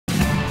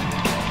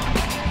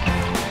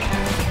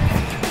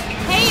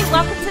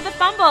Welcome to the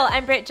Fumble.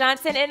 I'm Britt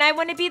Johnson, and I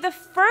want to be the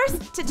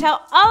first to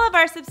tell all of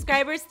our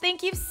subscribers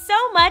thank you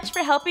so much for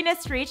helping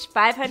us reach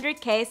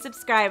 500K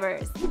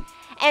subscribers.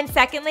 And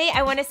secondly,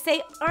 I want to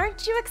say,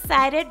 aren't you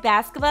excited?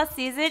 Basketball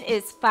season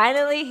is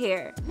finally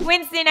here.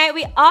 Wednesday night,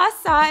 we all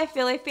saw a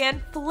Philly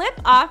fan flip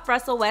off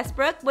Russell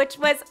Westbrook, which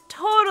was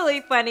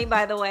totally funny,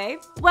 by the way.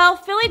 Well,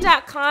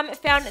 Philly.com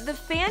found the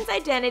fan's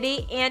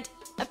identity, and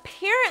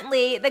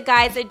apparently the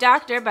guy's a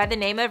doctor by the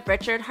name of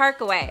Richard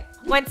Harkaway.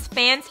 Once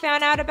fans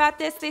found out about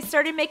this, they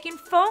started making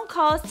phone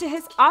calls to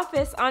his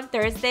office on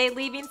Thursday,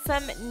 leaving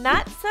some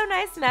not so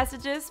nice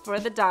messages for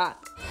the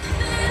doc.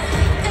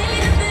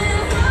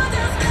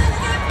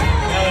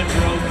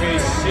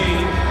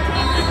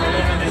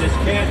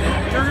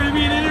 You're going to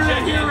be an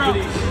internet hero.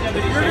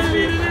 You're going to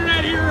be an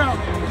internet hero.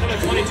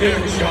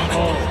 22 shot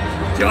home.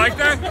 Do you like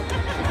that?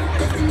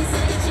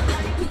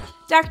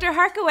 Dr.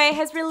 Harkaway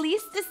has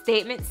released a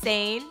statement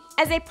saying,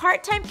 "As a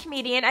part-time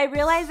comedian, I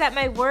realize that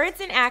my words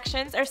and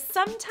actions are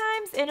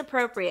sometimes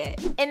inappropriate.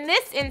 In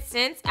this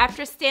instance,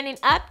 after standing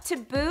up to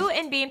boo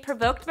and being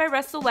provoked by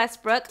Russell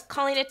Westbrook,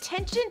 calling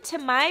attention to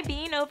my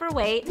being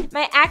overweight,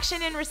 my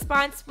action in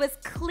response was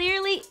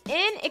clearly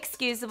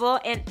inexcusable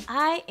and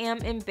I am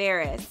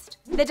embarrassed."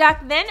 The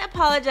doc then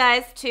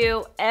apologized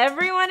to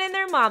everyone and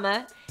their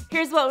mama.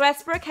 Here's what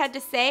Westbrook had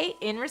to say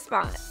in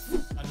response.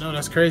 I know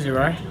that's crazy,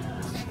 right?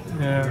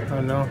 Yeah,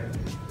 I know.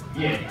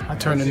 I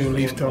turned a new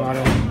leaf though. I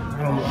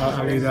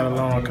leave that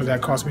alone because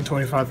that cost me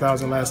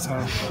 $25,000 last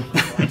time.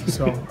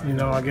 So,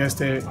 I guess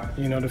the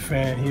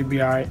fan, he'd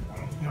be all right.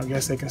 I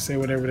guess they can say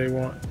whatever they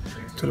want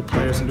to the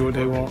players and do what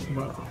they want.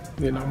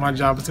 But, my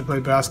job is to play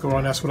basketball,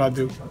 and that's what I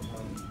do.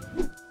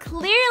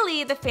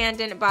 Clearly, the fan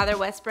didn't bother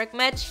Westbrook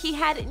much. He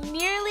had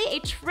nearly a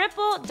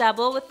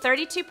triple-double with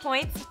 32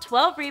 points,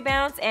 12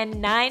 rebounds,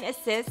 and 9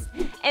 assists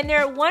in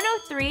their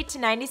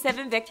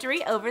 103-97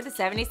 victory over the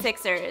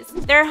 76ers.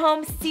 Their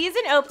home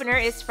season opener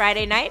is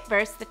Friday night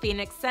versus the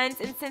Phoenix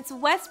Suns, and since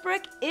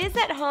Westbrook is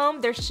at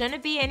home, there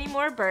shouldn't be any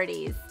more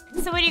birdies.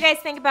 So what do you guys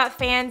think about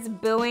fans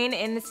booing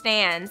in the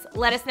stands?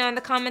 Let us know in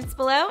the comments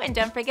below, and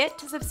don't forget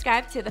to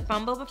subscribe to The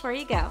Fumble before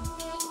you go.